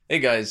Hey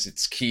guys,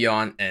 it's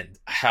Keon, and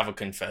I have a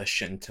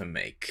confession to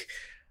make.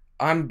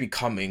 I'm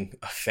becoming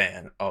a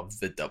fan of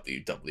the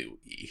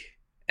WWE,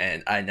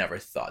 and I never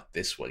thought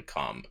this would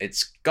come.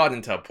 It's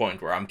gotten to a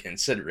point where I'm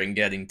considering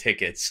getting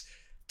tickets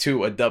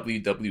to a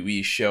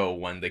WWE show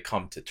when they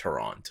come to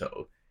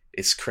Toronto.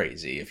 It's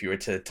crazy. If you were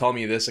to tell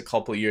me this a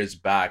couple years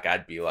back,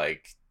 I'd be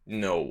like,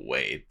 no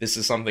way. This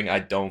is something I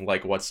don't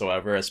like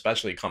whatsoever,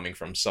 especially coming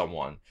from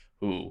someone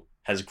who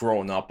has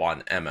grown up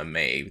on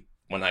MMA.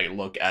 When I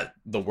look at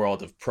the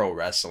world of pro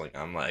wrestling,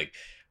 I'm like,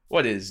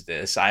 what is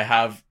this? I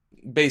have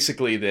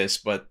basically this,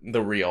 but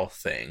the real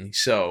thing.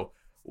 So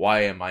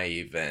why am I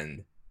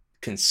even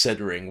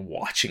considering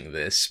watching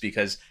this?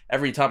 Because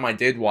every time I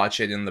did watch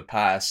it in the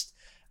past,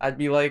 I'd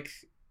be like,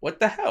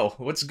 what the hell?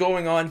 What's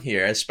going on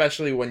here?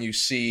 Especially when you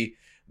see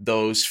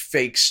those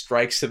fake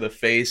strikes to the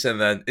face, and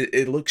then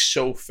it looks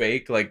so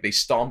fake. Like they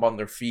stomp on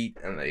their feet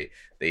and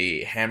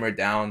they hammer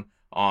down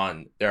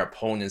on their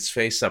opponent's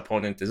face. The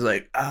opponent is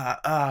like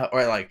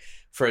or like,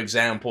 for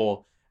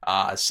example,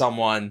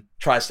 someone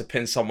tries to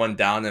pin someone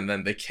down and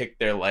then they kick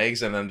their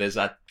legs, and then there's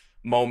that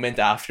moment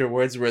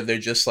afterwards where they're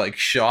just like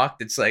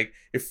shocked. It's like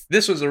if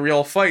this was a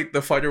real fight,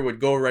 the fighter would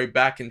go right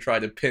back and try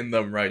to pin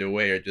them right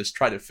away, or just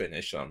try to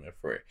finish them if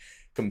we're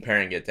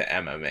comparing it to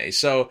MMA.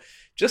 So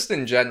just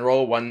in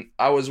general, when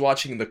I was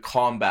watching the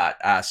combat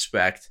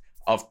aspect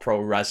of pro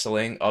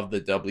wrestling, of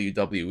the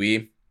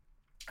WWE,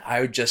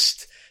 I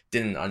just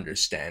didn't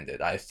understand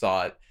it. I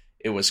thought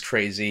it was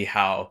crazy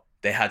how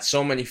they had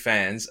so many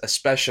fans,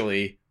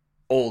 especially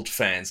old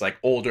fans, like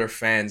older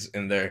fans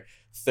in their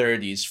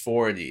 30s,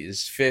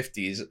 40s,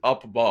 50s,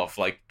 up above.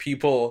 Like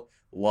people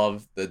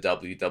love the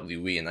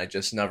WWE, and I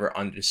just never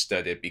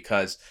understood it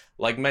because,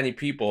 like many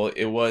people,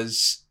 it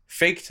was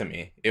fake to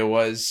me. It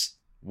was,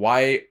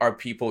 why are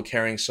people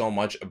caring so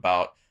much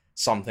about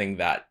something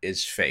that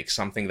is fake,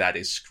 something that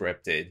is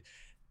scripted?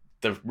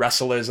 The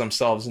wrestlers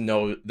themselves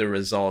know the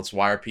results.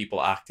 Why are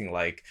people acting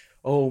like,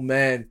 oh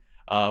man,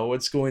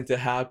 what's going to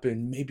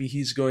happen? Maybe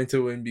he's going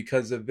to win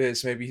because of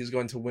this. Maybe he's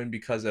going to win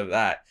because of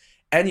that.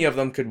 Any of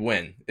them could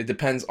win. It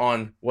depends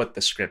on what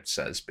the script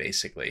says,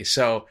 basically.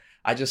 So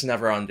I just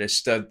never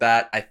understood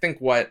that. I think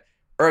what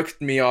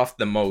irked me off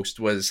the most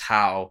was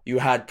how you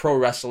had pro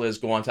wrestlers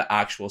go onto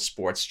actual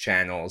sports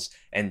channels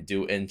and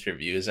do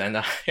interviews. And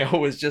I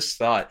always just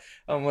thought,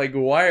 I'm like,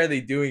 why are they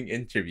doing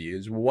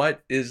interviews?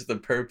 What is the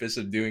purpose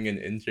of doing an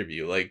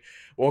interview? Like,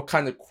 what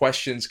kind of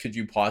questions could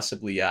you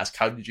possibly ask?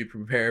 How did you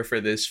prepare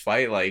for this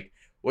fight? Like,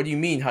 what do you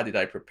mean, how did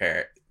I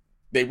prepare?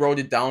 They wrote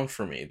it down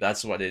for me.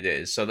 That's what it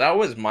is. So that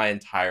was my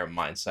entire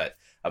mindset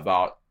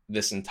about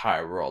this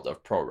entire world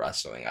of pro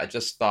wrestling. I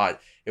just thought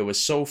it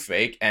was so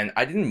fake, and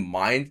I didn't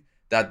mind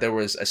that there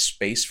was a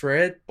space for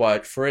it,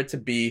 but for it to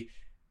be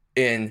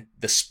in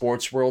the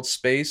sports world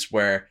space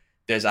where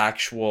there's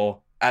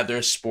actual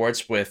other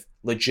sports with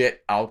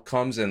legit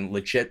outcomes and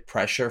legit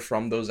pressure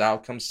from those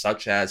outcomes,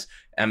 such as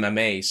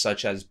MMA,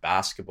 such as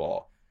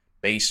basketball,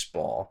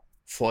 baseball,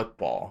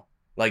 football.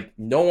 Like,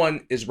 no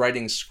one is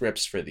writing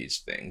scripts for these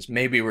things.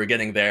 Maybe we're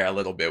getting there a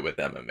little bit with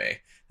MMA.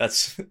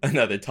 That's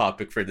another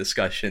topic for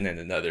discussion in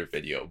another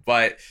video.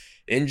 But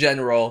in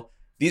general,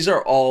 these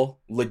are all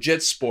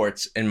legit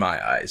sports in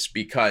my eyes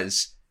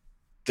because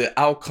the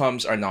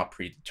outcomes are not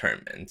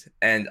predetermined.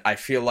 And I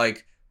feel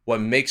like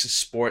what makes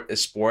a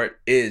sport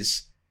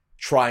is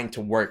trying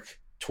to work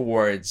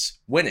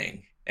towards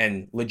winning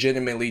and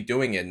legitimately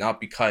doing it,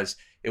 not because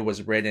it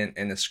was written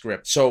in a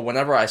script. So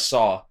whenever I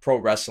saw pro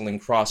wrestling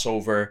cross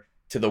over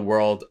to the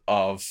world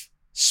of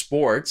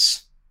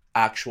sports,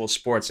 actual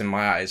sports in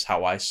my eyes,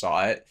 how I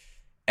saw it,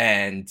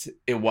 and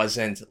it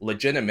wasn't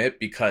legitimate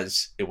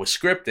because it was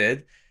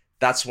scripted,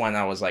 that's when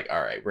I was like, all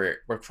right,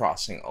 we're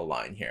crossing a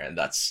line here, and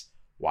that's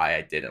why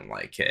I didn't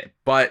like it.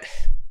 But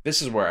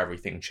this is where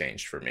everything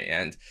changed for me,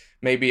 and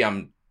maybe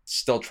I'm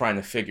still trying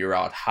to figure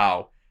out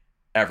how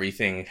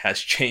everything has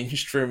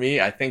changed for me.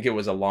 I think it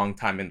was a long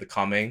time in the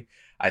coming.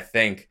 I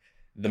think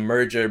the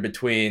merger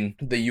between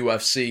the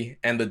UFC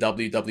and the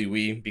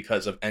WWE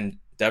because of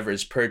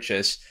Endeavor's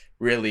purchase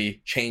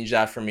really changed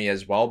that for me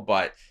as well,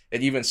 but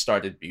it even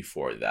started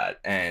before that.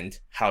 And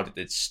how did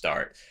it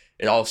start?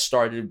 It all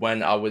started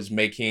when I was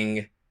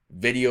making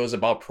videos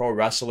about pro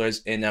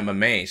wrestlers in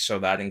MMA. So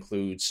that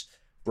includes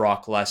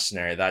Brock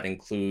Lesnar, that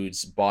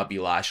includes Bobby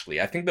Lashley.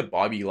 I think the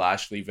Bobby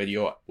Lashley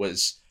video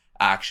was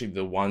actually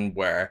the one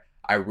where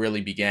I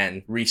really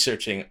began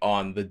researching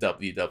on the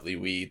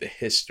WWE, the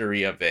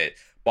history of it,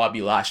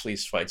 Bobby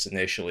Lashley's fights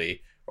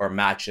initially, or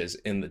matches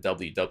in the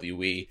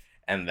WWE,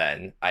 and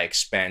then I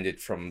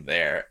expanded from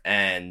there.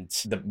 And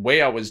the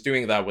way I was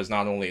doing that was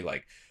not only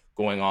like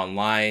going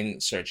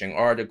online, searching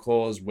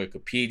articles,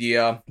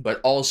 Wikipedia,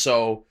 but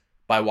also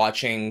by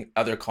watching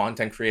other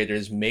content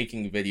creators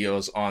making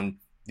videos on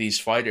these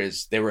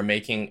fighters. They were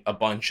making a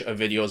bunch of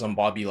videos on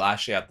Bobby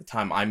Lashley at the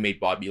time. I made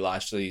Bobby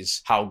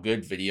Lashley's How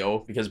Good video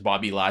because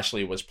Bobby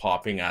Lashley was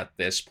popping at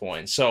this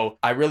point. So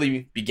I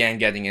really began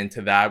getting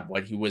into that,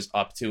 what he was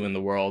up to in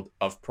the world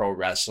of pro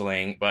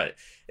wrestling, but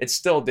it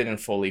still didn't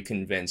fully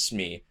convince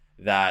me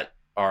that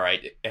all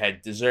right,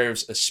 it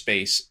deserves a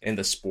space in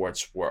the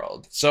sports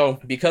world. So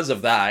because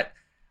of that,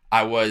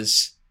 I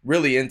was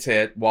really into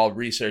it while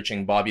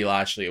researching Bobby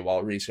Lashley,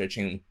 while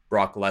researching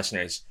Brock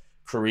Lesnar's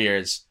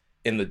careers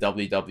in the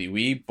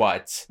WWE.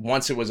 But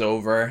once it was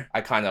over,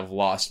 I kind of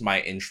lost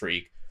my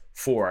intrigue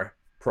for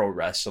pro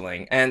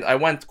wrestling. And I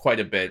went quite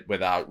a bit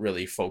without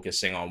really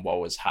focusing on what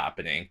was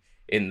happening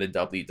in the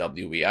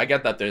WWE. I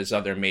get that there's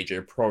other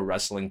major pro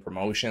wrestling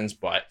promotions,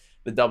 but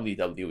the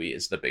WWE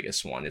is the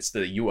biggest one. It's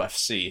the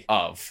UFC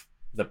of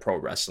the pro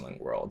wrestling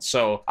world.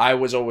 So I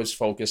was always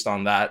focused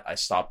on that. I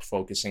stopped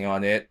focusing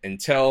on it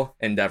until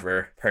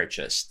Endeavor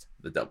purchased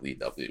the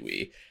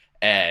WWE.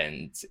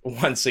 And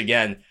once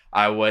again,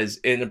 I was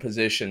in a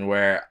position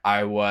where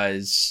I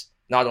was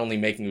not only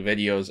making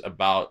videos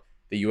about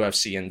the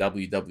UFC and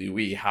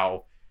WWE,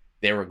 how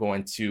they were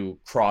going to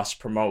cross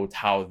promote,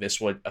 how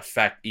this would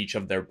affect each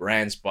of their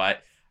brands, but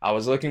I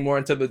was looking more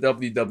into the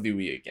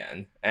WWE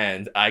again.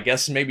 And I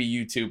guess maybe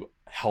YouTube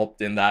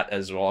helped in that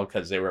as well,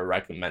 because they were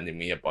recommending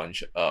me a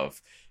bunch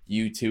of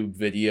YouTube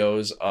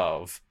videos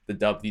of the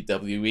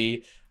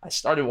WWE. I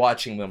started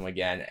watching them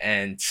again,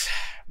 and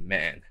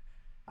man,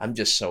 I'm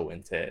just so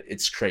into it.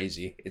 It's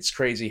crazy. It's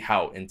crazy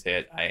how into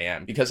it I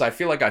am, because I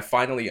feel like I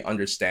finally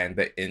understand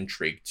the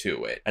intrigue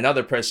to it.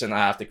 Another person I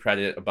have to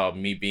credit about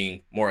me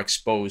being more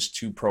exposed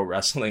to pro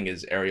wrestling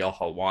is Ariel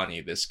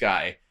Helwani. This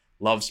guy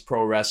loves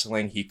pro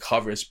wrestling. He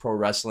covers pro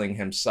wrestling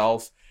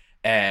himself.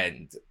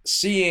 And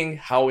seeing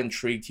how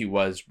intrigued he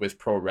was with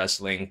pro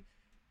wrestling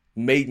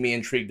made me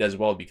intrigued as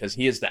well, because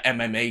he is the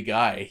MMA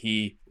guy.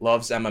 He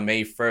loves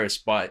MMA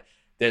first, but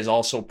there's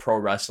also pro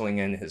wrestling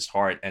in his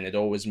heart. And it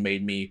always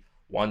made me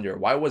wonder,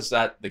 why was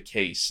that the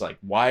case? Like,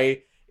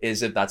 why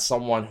is it that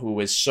someone who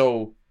is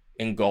so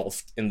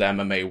engulfed in the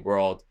MMA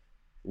world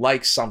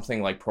likes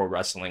something like pro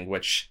wrestling,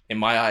 which in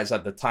my eyes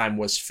at the time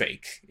was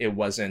fake? It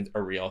wasn't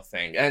a real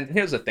thing. And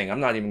here's the thing,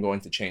 I'm not even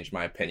going to change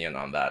my opinion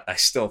on that. I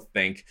still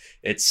think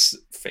it's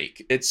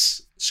fake.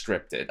 It's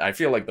scripted. I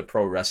feel like the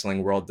pro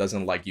wrestling world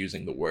doesn't like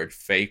using the word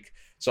fake,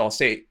 so I'll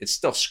say it's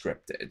still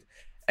scripted.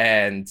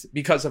 And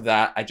because of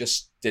that, I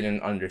just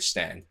didn't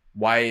understand.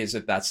 Why is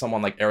it that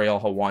someone like Ariel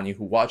Helwani,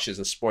 who watches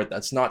a sport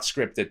that's not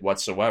scripted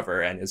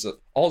whatsoever and is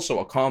also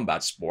a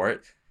combat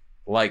sport,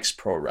 likes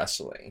pro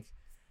wrestling?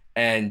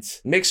 And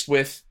mixed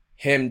with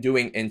him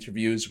doing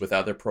interviews with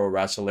other pro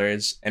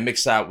wrestlers, and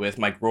mix that with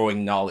my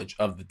growing knowledge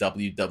of the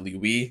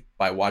WWE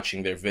by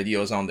watching their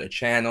videos on their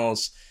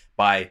channels,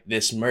 by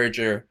this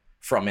merger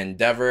from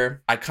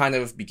Endeavor, I kind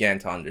of began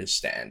to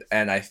understand.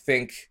 And I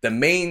think the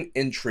main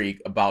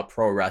intrigue about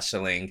pro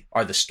wrestling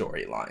are the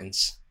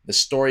storylines. The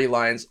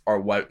storylines are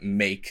what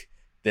make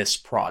this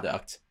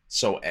product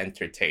so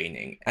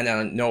entertaining. And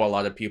I know a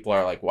lot of people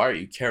are like, why are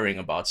you caring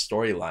about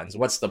storylines?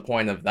 What's the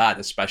point of that,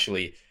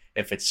 especially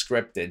if it's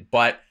scripted?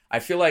 But I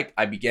feel like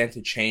I began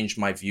to change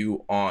my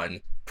view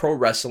on pro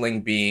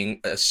wrestling being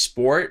a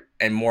sport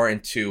and more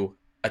into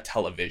a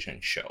television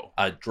show,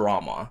 a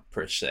drama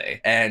per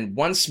se. And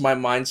once my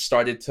mind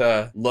started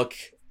to look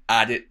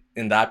at it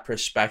in that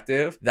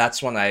perspective,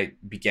 that's when I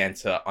began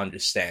to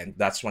understand.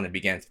 That's when it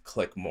began to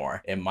click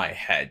more in my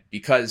head.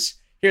 Because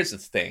here's the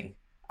thing,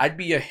 I'd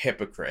be a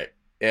hypocrite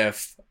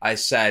if I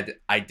said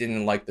I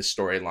didn't like the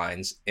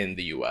storylines in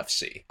the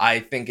UFC. I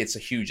think it's a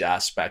huge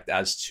aspect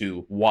as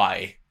to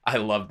why I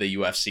love the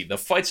UFC. The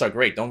fights are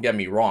great, don't get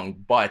me wrong,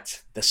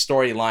 but the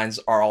storylines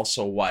are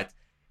also what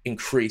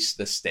increase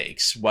the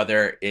stakes,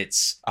 whether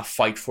it's a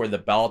fight for the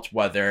belt,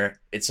 whether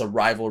it's a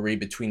rivalry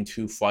between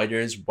two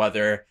fighters,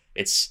 whether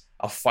it's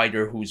a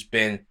fighter who's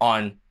been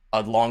on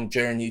a long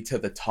journey to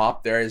the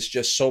top. There is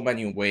just so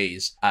many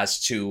ways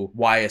as to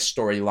why a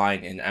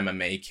storyline in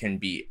MMA can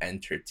be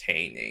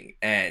entertaining.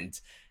 And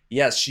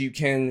yes, you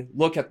can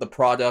look at the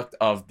product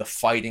of the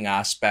fighting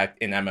aspect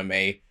in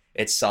MMA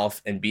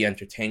itself and be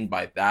entertained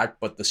by that,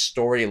 but the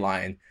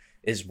storyline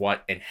is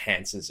what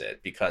enhances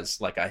it, because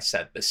like I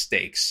said, the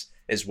stakes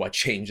is what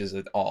changes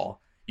it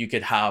all. You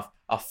could have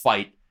a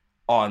fight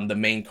on the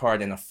main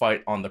card and a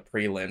fight on the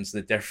prelims.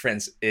 The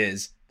difference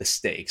is the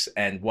stakes,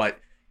 and what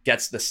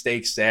gets the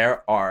stakes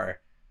there are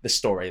the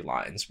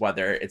storylines,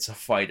 whether it's a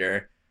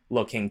fighter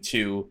looking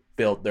to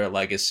build their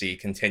legacy,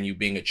 continue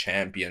being a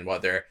champion,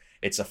 whether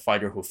it's a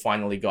fighter who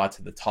finally got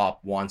to the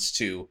top, wants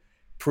to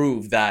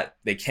prove that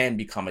they can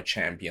become a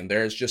champion.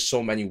 There's just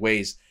so many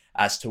ways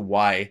as to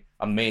why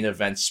a main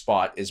event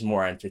spot is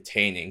more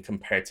entertaining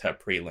compared to a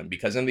prelim,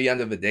 because in the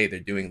end of the day, they're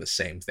doing the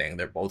same thing.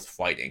 They're both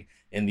fighting.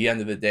 In the end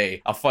of the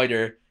day, a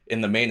fighter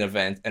in the main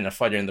event and a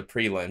fighter in the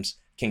prelims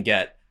can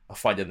get a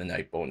fight of the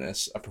night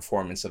bonus, a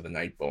performance of the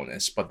night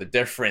bonus, but the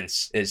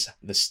difference is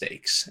the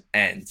stakes.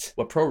 And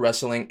what pro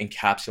wrestling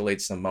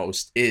encapsulates the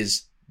most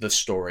is the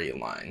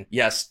storyline.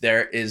 Yes,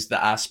 there is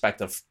the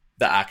aspect of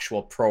the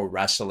actual pro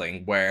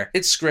wrestling where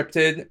it's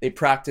scripted, they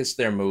practice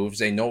their moves,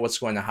 they know what's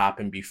going to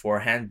happen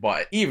beforehand,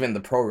 but even the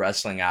pro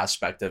wrestling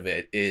aspect of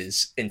it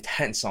is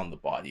intense on the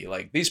body.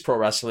 Like, these pro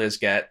wrestlers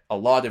get a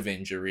lot of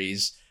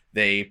injuries,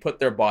 they put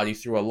their body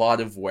through a lot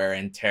of wear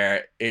and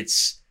tear.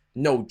 It's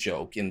no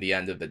joke in the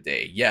end of the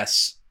day.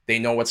 Yes, they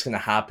know what's going to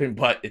happen,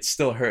 but it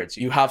still hurts.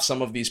 You have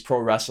some of these pro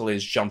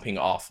wrestlers jumping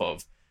off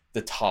of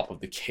the top of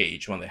the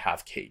cage when they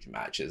have cage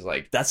matches.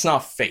 Like, that's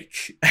not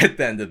fake at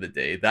the end of the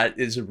day. That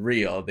is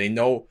real. They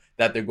know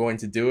that they're going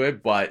to do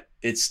it, but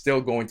it's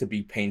still going to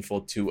be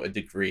painful to a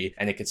degree,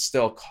 and it could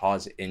still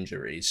cause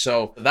injuries.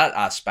 So that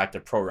aspect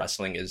of pro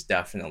wrestling is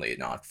definitely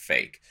not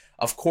fake.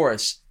 Of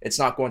course, it's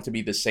not going to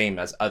be the same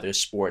as other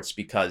sports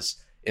because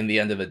in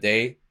the end of the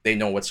day, they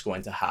know what's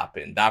going to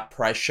happen. That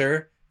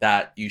pressure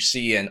that you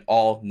see in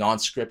all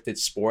non-scripted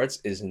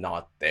sports is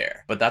not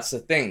there. But that's the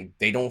thing,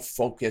 they don't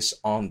focus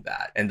on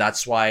that. And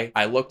that's why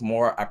I look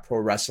more at pro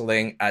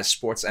wrestling as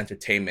sports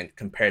entertainment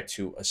compared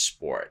to a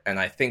sport. And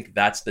I think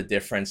that's the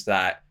difference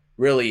that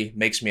really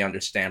makes me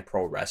understand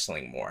pro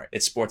wrestling more.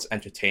 It's sports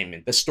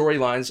entertainment. The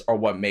storylines are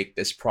what make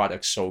this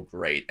product so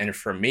great. And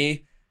for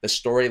me, the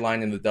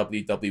storyline in the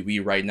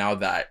WWE right now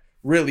that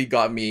really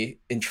got me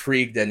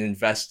intrigued and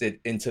invested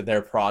into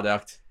their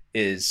product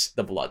is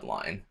the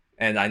Bloodline.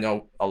 And I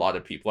know a lot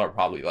of people are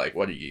probably like,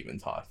 what are you even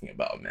talking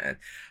about, man?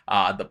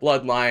 The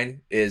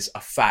Bloodline is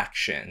a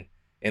faction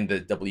in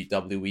the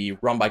WWE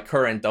run by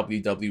current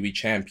WWE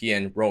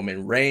champion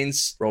Roman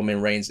Reigns.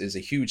 Roman Reigns is a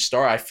huge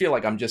star. I feel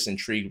like I'm just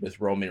intrigued with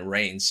Roman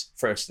Reigns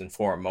first and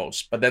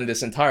foremost. But then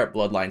this entire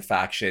Bloodline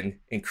faction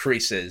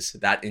increases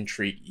that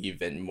intrigue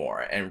even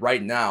more. And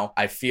right now,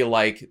 I feel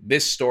like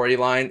this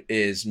storyline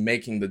is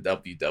making the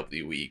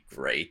WWE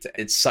great.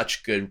 It's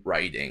such good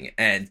writing.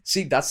 And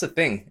see, that's the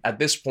thing. At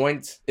this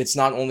point, it's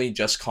not only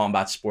just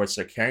combat sports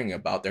they're caring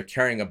about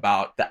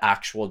the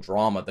actual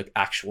drama, the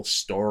actual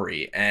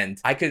story. And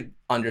I could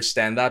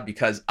understand that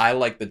because I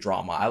like the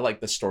drama. I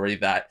like the story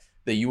that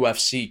the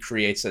UFC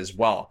creates as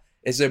well.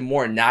 Is it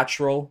more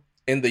natural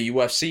in the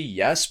UFC?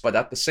 Yes, but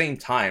at the same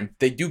time,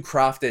 they do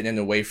craft it in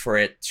a way for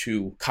it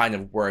to kind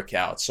of work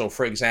out. So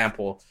for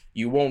example,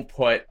 you won't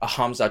put a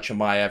Hamza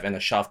Chimaev and a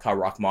Shavkat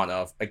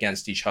Rakhmonov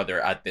against each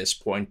other at this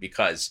point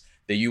because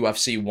the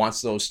UFC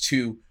wants those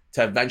two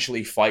to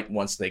eventually fight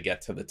once they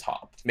get to the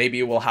top. Maybe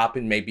it will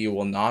happen, maybe it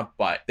will not,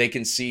 but they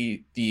can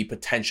see the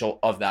potential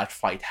of that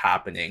fight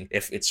happening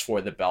if it's for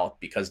the belt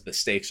because the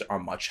stakes are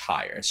much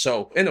higher.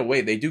 So in a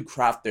way, they do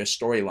craft their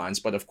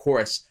storylines, but of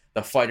course,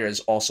 the fighters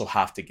also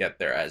have to get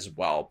there as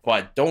well.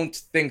 But don't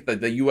think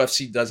that the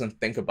UFC doesn't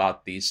think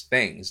about these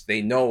things.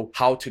 They know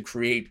how to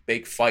create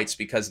big fights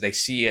because they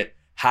see it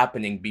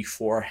happening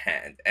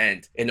beforehand.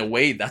 And in a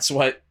way, that's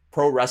what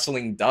pro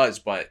wrestling does,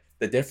 but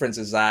the difference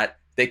is that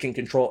they can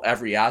control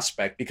every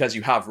aspect because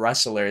you have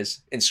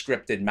wrestlers in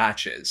scripted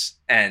matches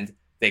and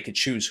they could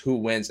choose who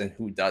wins and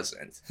who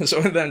doesn't. So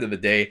at the end of the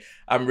day,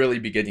 I'm really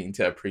beginning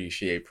to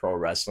appreciate pro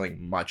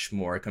wrestling much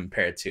more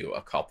compared to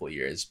a couple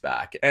years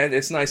back. And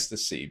it's nice to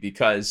see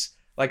because,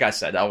 like I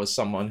said, I was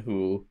someone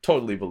who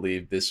totally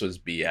believed this was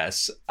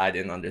BS. I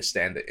didn't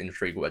understand the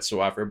intrigue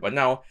whatsoever, but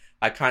now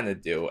I kind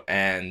of do.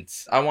 And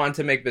I wanted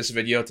to make this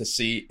video to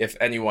see if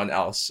anyone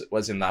else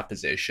was in that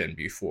position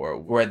before,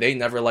 where they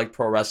never liked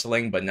pro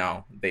wrestling, but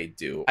now they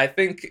do. I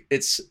think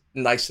it's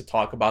nice to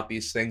talk about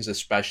these things,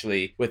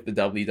 especially with the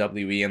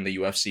WWE and the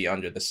UFC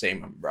under the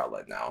same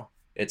umbrella now.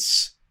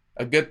 It's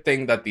a good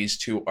thing that these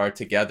two are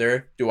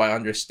together. Do I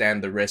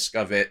understand the risk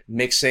of it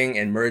mixing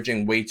and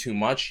merging way too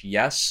much?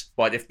 Yes.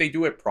 But if they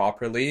do it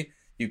properly,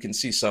 you can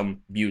see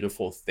some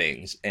beautiful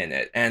things in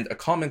it. And a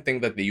common thing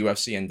that the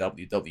UFC and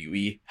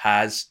WWE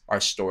has are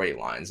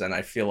storylines. And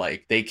I feel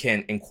like they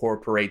can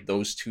incorporate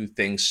those two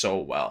things so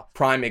well.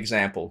 Prime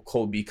example,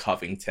 Colby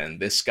Covington.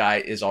 This guy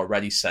is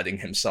already setting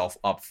himself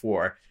up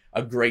for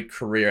a great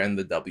career in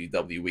the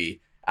WWE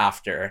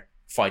after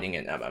fighting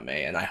in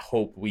MMA. And I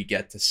hope we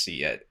get to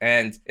see it.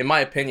 And in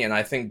my opinion,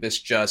 I think this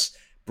just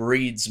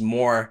breeds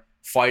more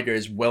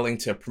fighters willing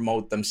to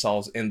promote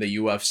themselves in the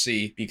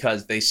UFC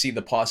because they see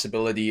the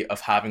possibility of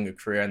having a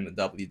career in the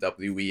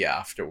WWE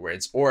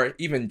afterwards or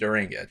even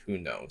during it, who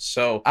knows.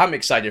 So I'm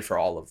excited for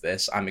all of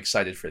this. I'm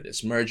excited for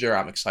this merger.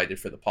 I'm excited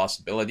for the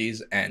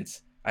possibilities, and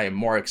I am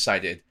more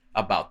excited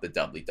about the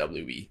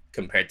WWE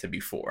compared to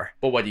before.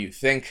 But what do you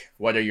think?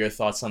 What are your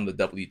thoughts on the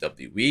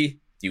WWE?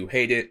 Do you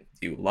hate it?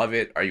 Do you love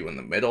it? Are you in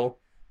the middle?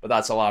 But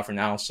that's a lot for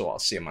now, so I'll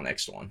see you in my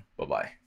next one. Bye-bye.